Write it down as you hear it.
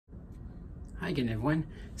again everyone,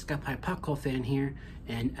 Scottiplier popcorn fan here,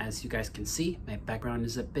 and as you guys can see, my background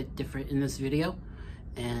is a bit different in this video,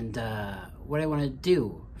 and what I want to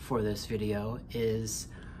do for this video is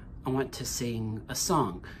I want to sing a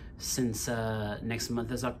song since next month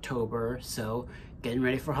is October, so getting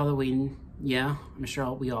ready for Halloween. Yeah, I'm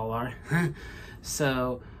sure we all are.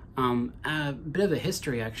 So a bit of a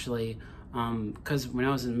history actually, because when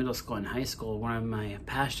I was in middle school and high school, one of my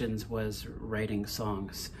passions was writing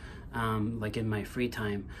songs, like in my free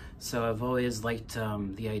time. So I've always liked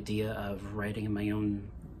the idea of writing my own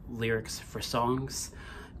lyrics for songs.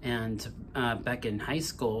 And back in high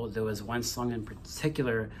school, there was one song in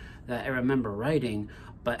particular that I remember writing,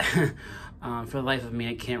 but for the life of me,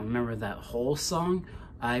 I can't remember that whole song.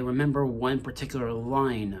 I remember one particular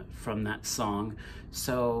line from that song.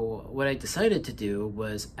 So what I decided to do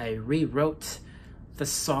was I rewrote the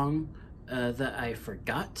song that I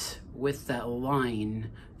forgot with that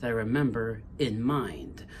line that I remember in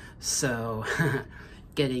mind. So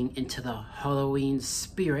getting into the Halloween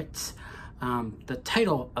spirit, the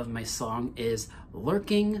title of my song is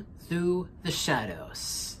Lurking Through the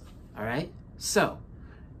Shadows. All right, so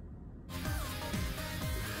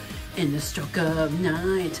in the stroke of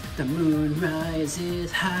night, the moon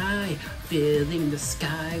rises high, filling the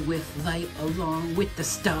sky with light along with the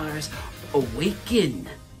stars. Awaken,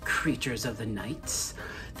 creatures of the night.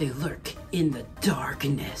 They lurk in the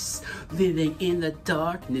darkness, living in the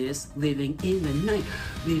darkness, living in the night,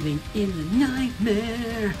 living in the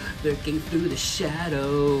nightmare, lurking through the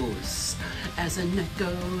shadows. As the night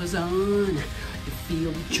goes on, you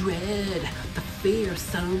feel the dread, the fear of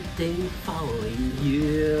something following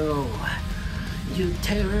you. Your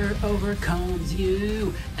terror overcomes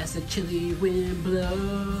you as the chilly wind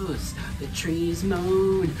blows. The trees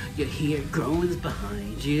moan, you hear groans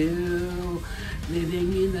behind you.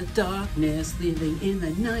 Living in the darkness, living in the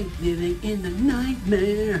night, living in the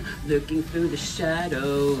nightmare, looking through the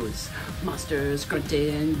shadows. Monsters grunt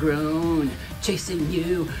and groan, chasing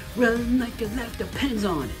you, run like your life depends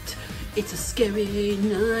on it. It's a scary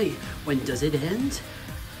night. When does it end?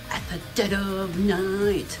 At the dead of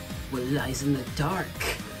night. What lies in the dark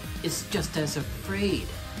is just as afraid.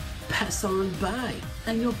 Pass on by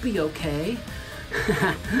and you'll be okay.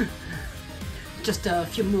 Just a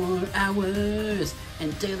few more hours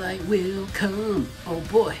and daylight will come. Oh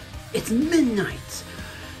boy, it's midnight.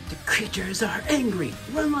 The creatures are angry,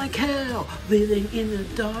 run like hell, living in the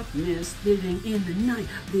darkness, living in the night,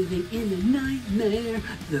 living in the nightmare,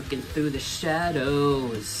 looking through the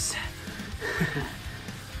shadows.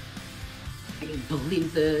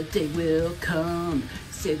 Believe the day will come.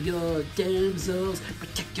 Save your damsels,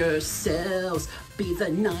 protect yourselves. Be the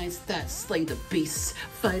knights that slay the beasts,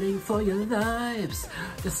 fighting for your lives.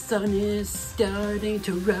 The sun is starting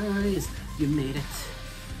to rise. You made it.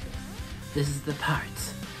 This is the part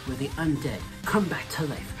where the undead come back to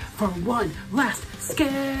life for one last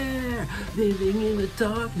scare. Living in the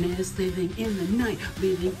darkness, living in the night,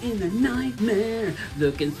 living in the nightmare,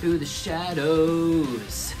 looking through the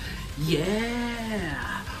shadows.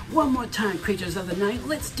 Yeah! One more time, creatures of the night,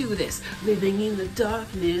 let's do this. Living in the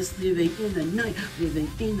darkness, living in the night, living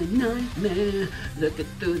in the nightmare, looking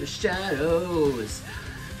through the shadows.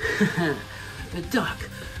 The dark,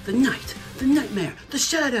 the night, the nightmare, the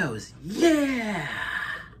shadows, yeah!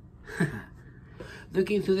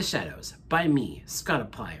 Looking Through the Shadows by me,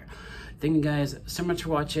 Scottiplier. Thank you guys so much for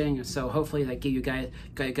watching. So hopefully that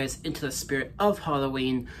got you guys into the spirit of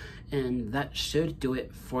Halloween, and that should do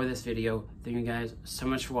it for this video. Thank you guys so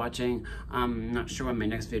much for watching. I'm not sure when my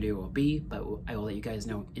next video will be, but I will let you guys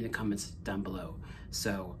know in the comments down below.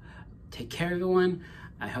 So take care everyone.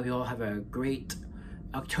 I hope you all have a great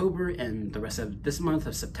October and the rest of this month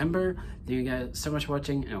of September. Thank you guys so much for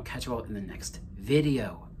watching, and I'll catch you all in the next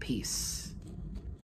video. Peace.